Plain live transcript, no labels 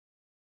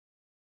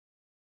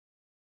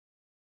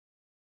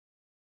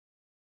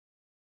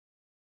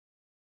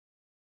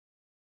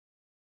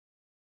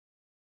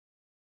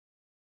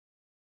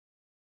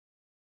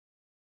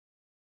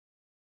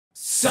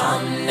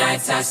Some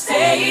nights I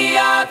stay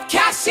up,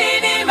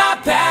 cashing in my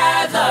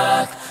bad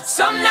luck.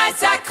 Some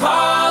nights I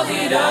call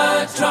it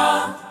a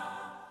draw.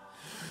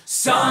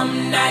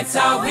 Some nights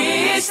I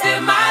wish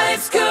that my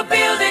lips could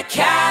build a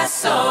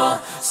castle.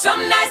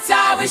 Some nights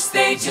I wish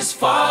they just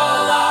fall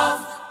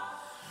off.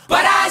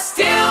 But I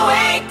still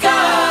wake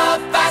up,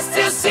 I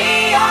still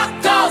see your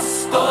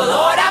ghost. Oh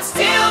Lord, I'm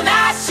still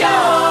not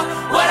sure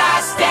what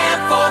I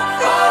stand for.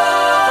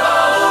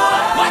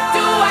 Oh, what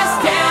do I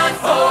stand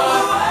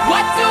for?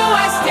 What do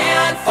I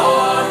stand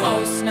for?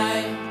 Most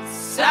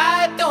nights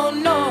I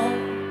don't know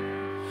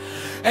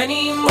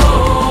anymore.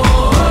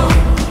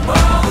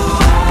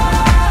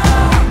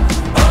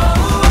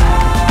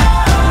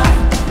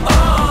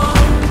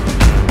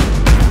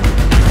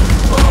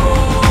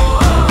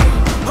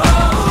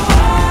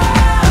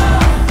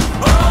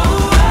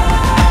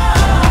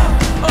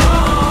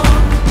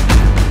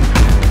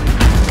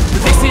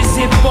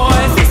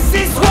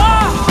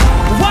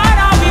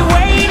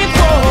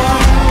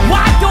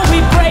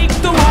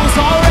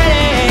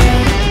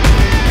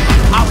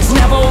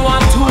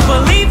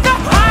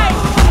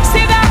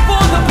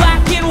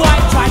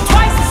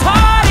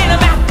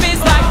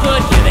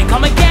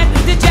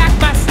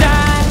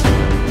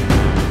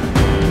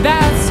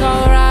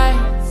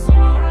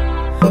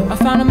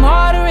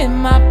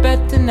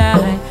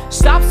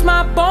 Stops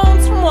my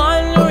bones from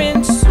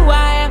wandering just who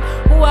I am,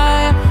 who I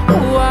am,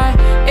 who I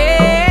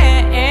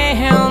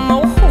am.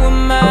 Oh, who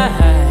am I?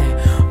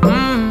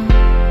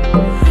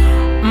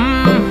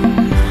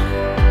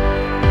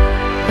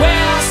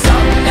 Well,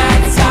 some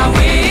nights I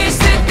wish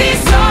that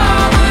this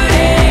all would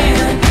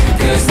end,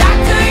 'cause I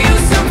could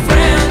use some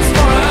friends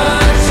for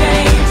a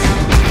change.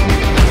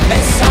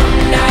 And some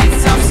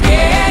nights I'm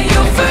scared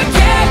you'll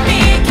forget me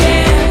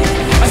again.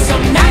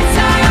 Some nights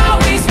I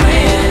always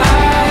win.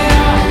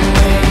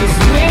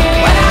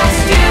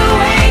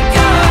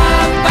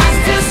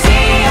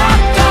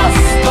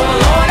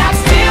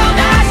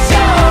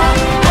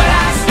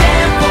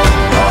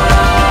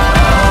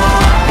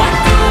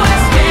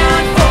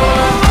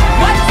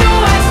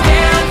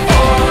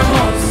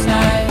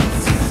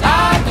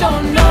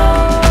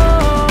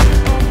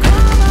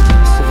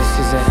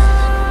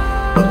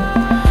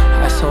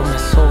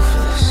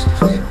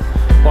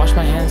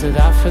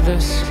 For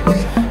this,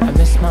 I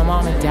miss my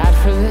mom and dad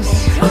for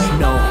this.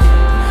 No,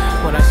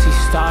 when I see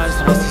stars,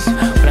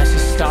 when I see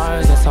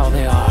stars, that's all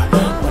they are.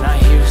 When I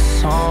hear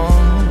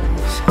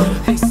songs,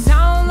 they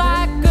sound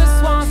like a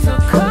swan. So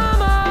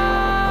come on,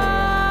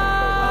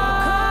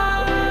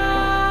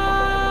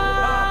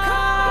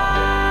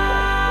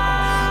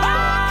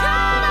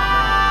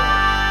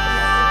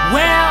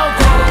 well,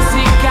 those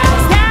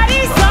guys,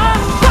 daddy's on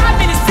 5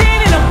 minutes in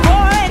and I'm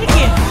bored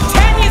again.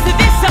 10 years of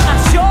this, I'm not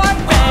sure if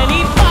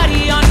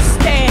anybody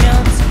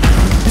understands.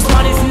 This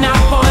one is not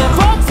for the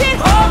folks at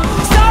home.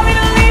 Sorry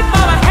to leave,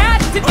 mom, I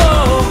had to go.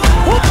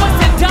 Who wants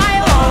to die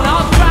alone,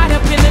 all dried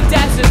up in the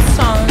desert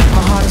sun?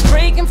 My heart is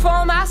breaking for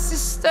my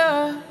sister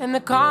and the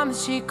calm that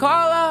she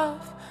call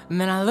love. And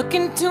then I look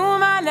into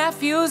my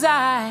nephew's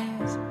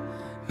eyes.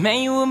 Man,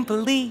 you wouldn't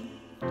believe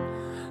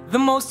the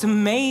most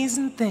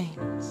amazing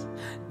things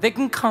that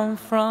can come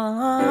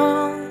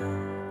from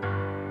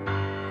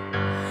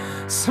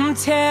some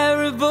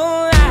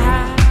terrible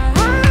night.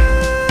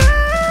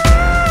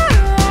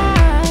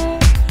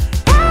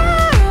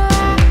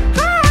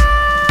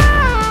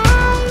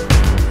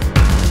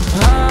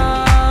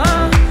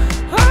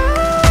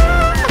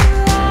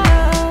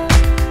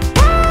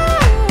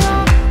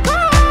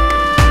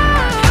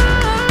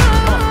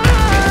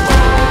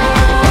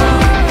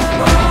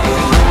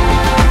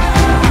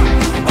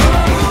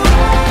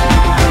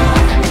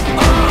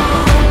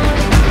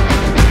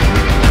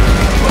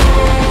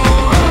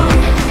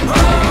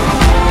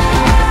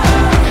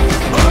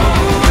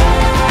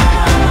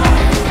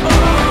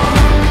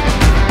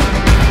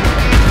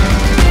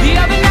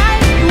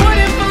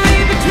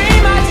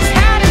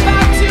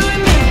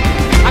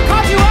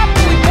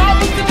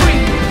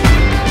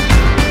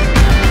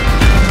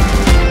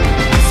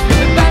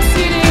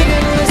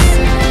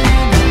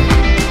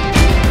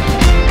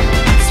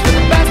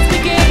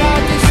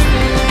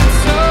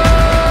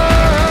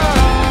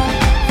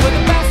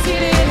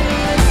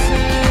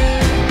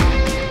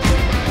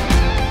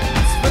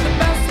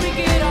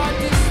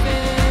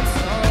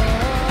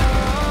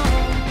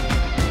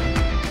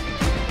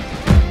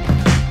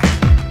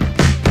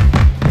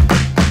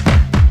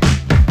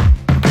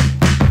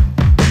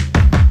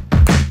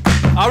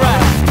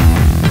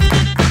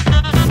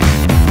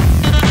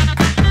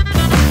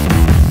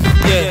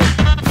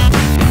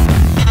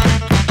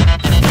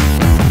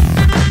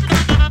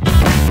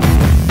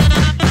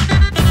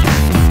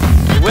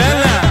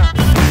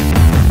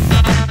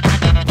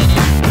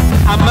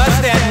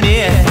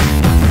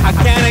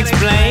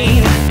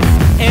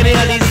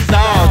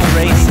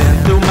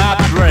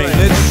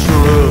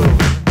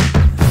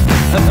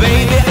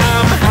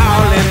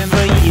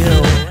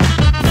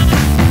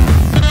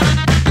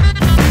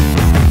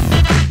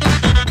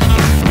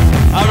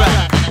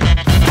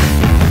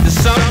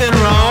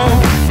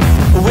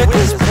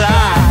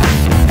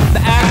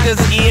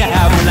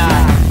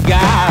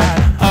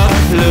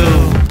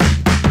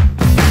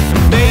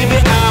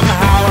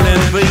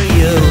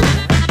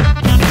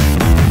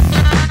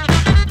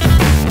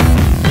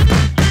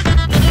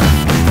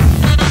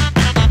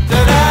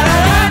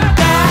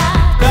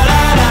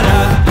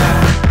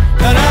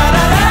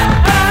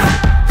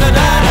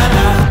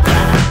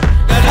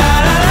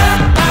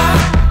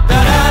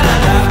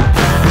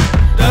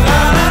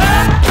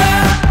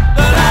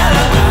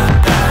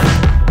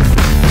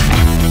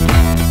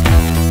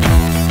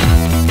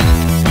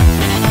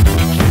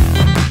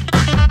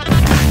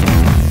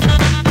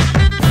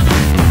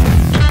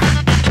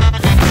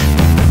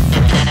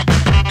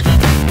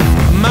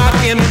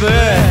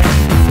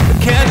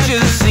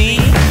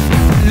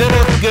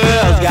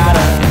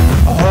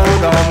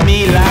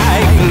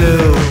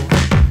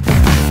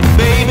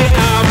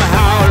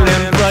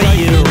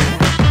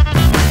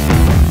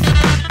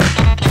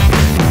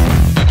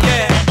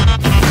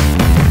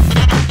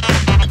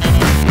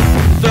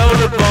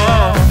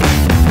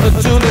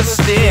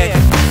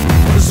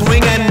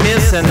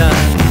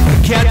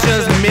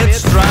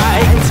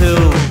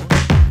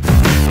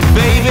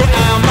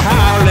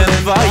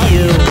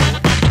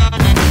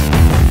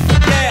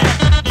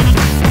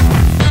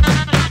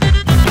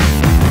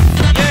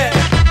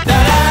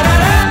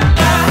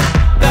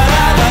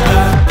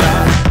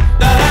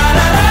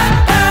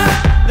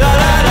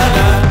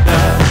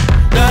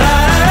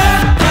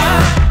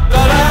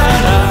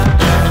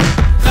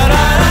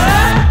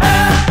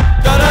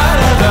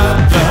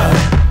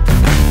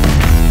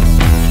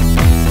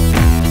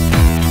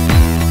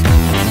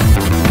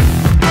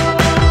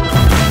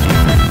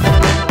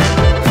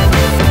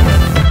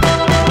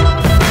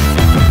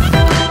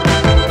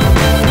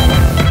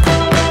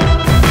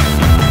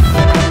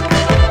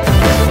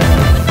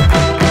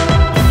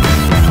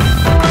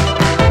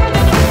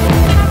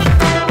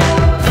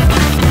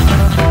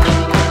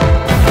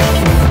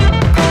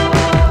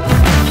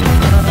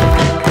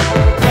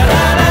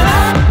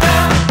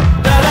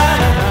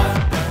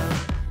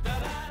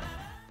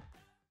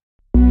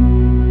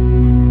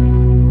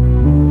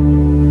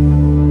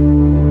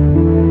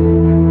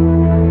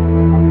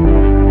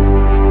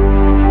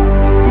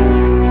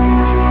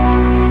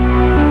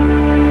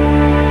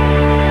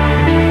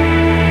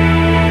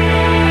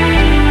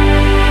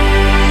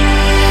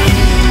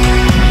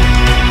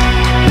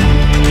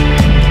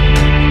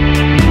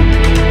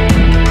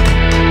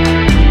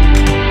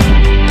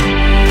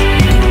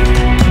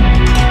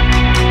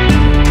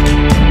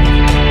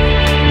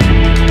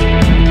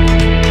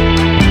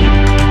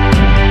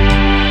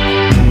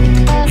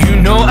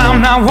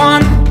 not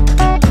one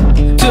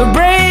to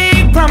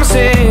break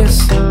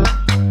promises.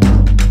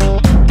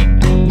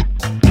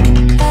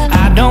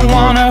 I don't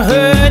wanna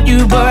hurt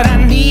you, but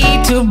I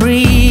need to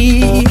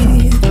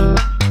breathe.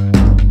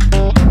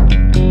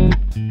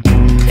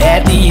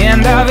 At the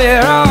end of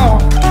it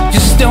all,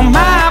 you're still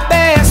my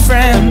best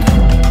friend.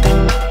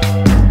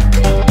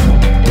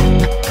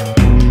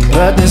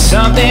 But there's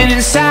something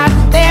inside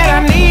that I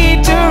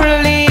need to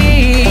release.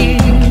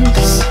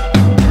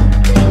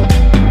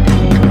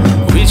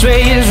 Which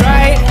way is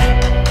right?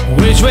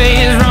 Which way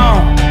is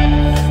wrong?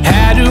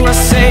 How do I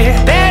say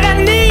that I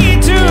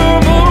need to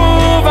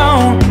move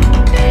on?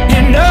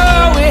 You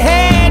know we're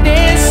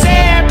heading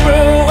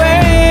separate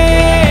ways,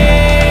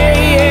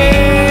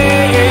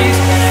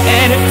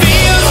 and it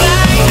feels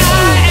like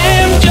I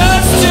am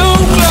just too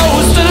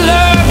close to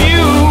love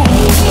you.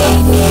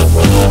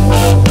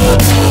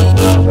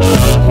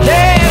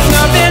 There's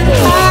nothing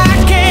I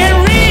can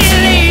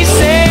really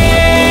say.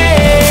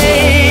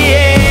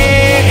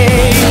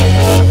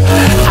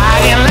 I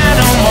can't lie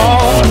no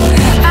more.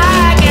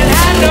 I can't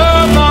hide no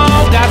more.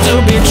 Got to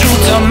be true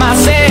to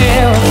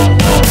myself.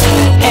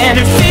 And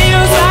it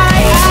feels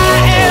like I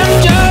am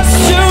just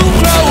too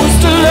close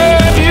to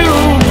love you.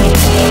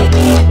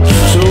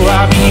 So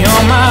I'll be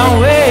on my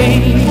way.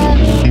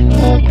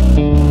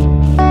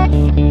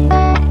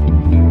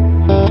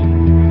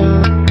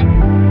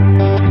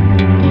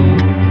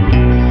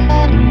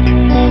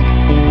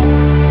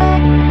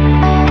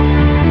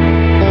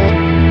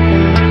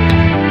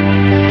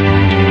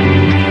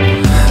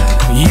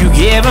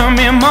 Giving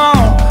me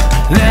more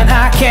than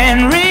I can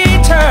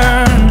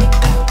return.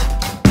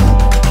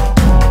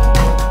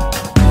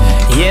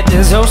 Yet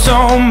there's oh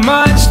so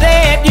much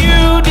that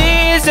you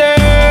deserve.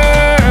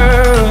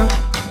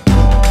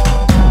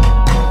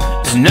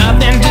 There's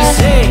nothing to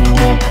say,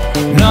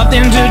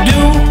 nothing to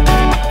do.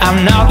 I'm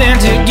nothing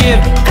to give.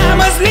 I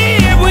must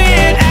live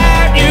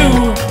without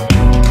you.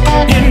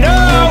 You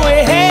know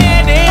we're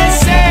heading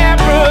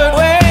separate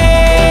ways,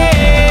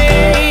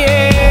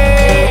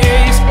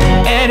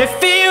 and it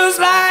feels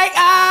like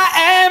I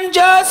am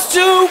just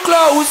too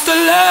close to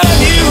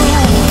love you.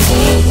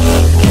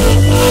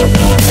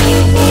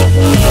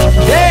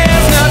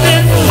 There's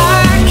nothing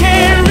I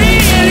can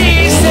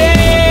really say.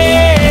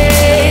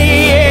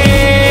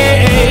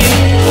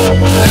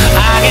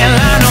 I can't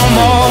lie no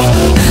more.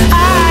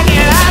 I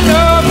can't lie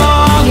no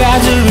more. Got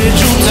to be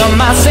true to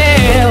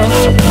myself.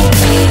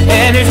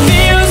 And it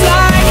feels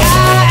like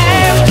I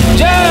am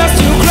just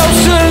too close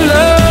to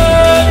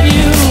love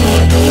you.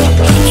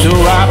 So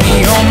I'll be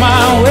on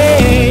my way.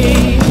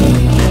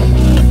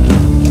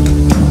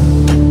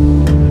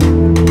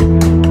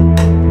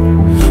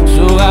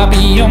 So I'll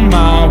be on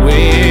my way.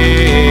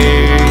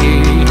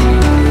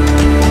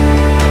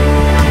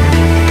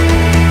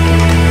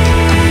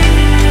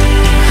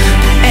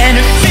 And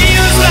it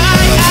feels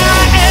like I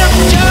am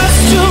just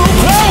too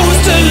close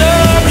to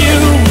love you.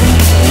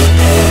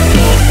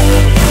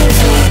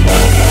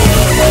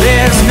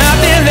 There's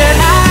nothing that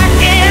I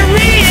can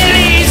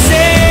really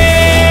say.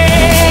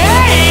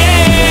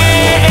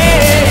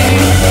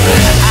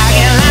 I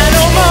can't lie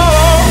no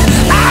more.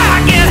 I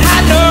can't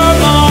hide no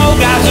more.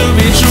 Got to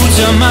be true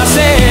to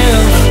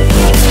myself.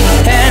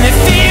 And it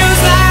feels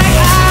like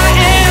I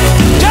am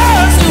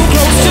just too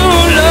close to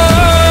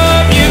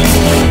love you.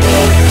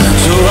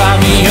 So I'll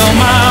be on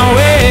my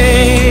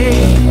way.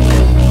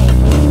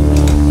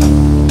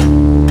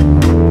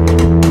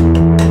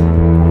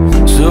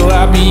 So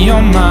I'll be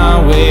on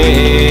my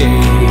way.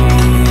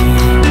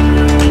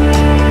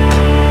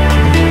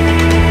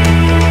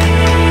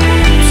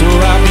 So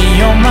I'll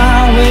be on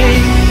my way.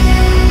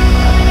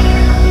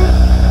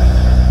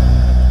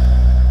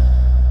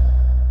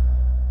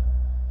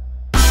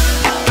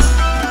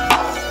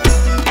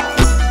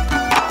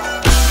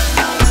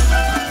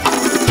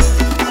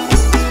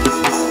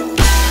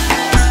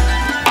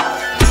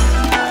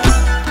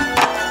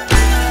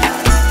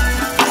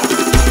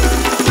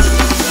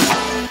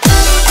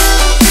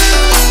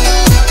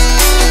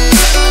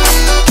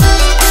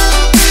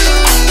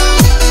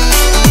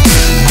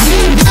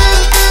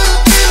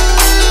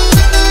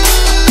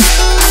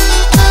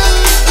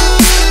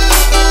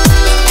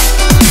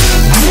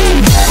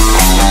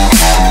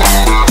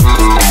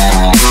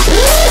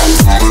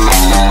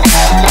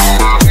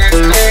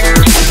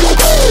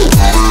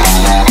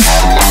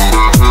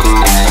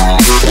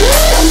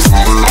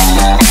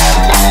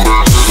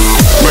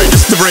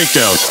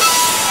 Breakdown.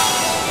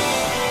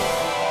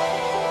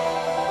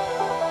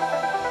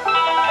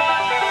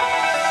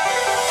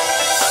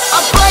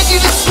 I'm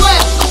breaking the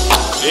sweat.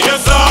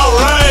 It's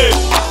alright.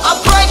 I'm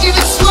breaking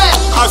the sweat.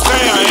 I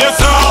say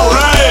it's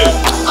alright.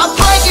 I'm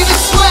breaking the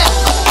sweat.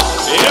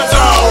 It's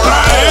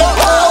alright.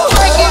 I'm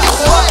breaking the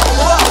sweat.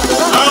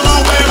 Come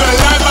on, baby,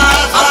 light my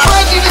I'm fire.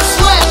 breaking the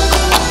sweat.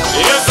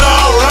 It's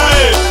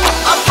alright.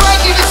 I'm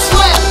breaking the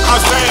sweat. I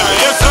say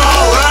it's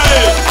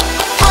alright.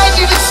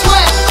 Breaking the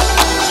sweat.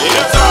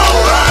 It's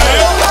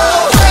alright.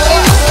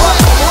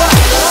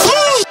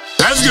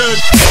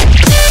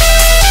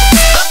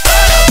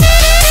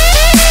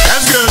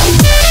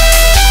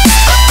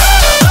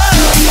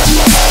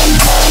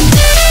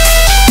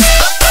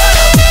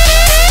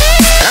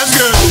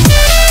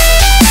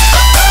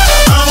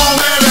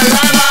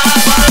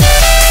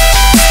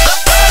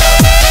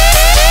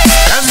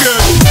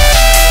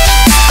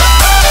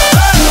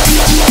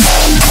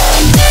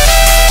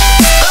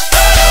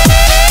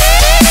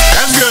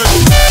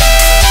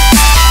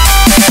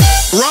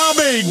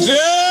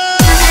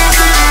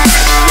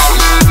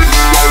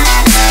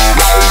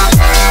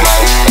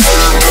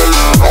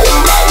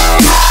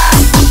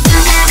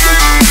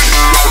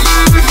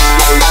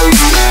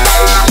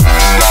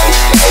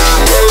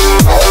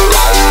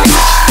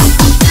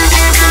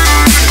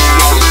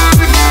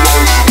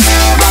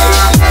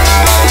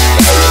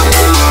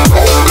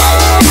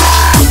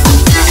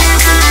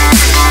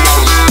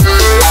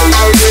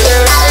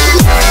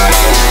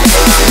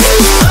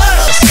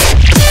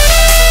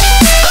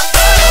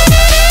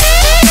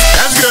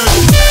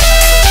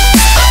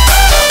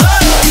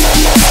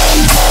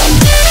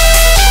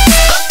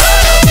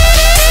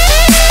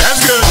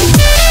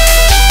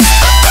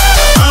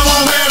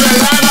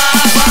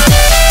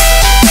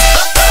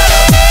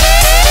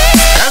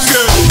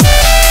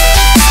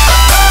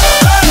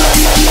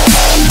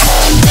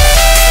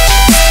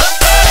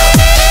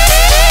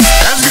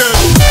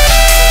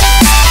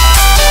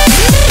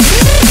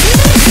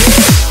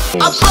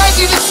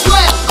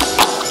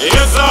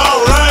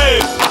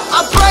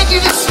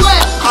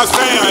 I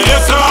say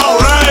it's alright.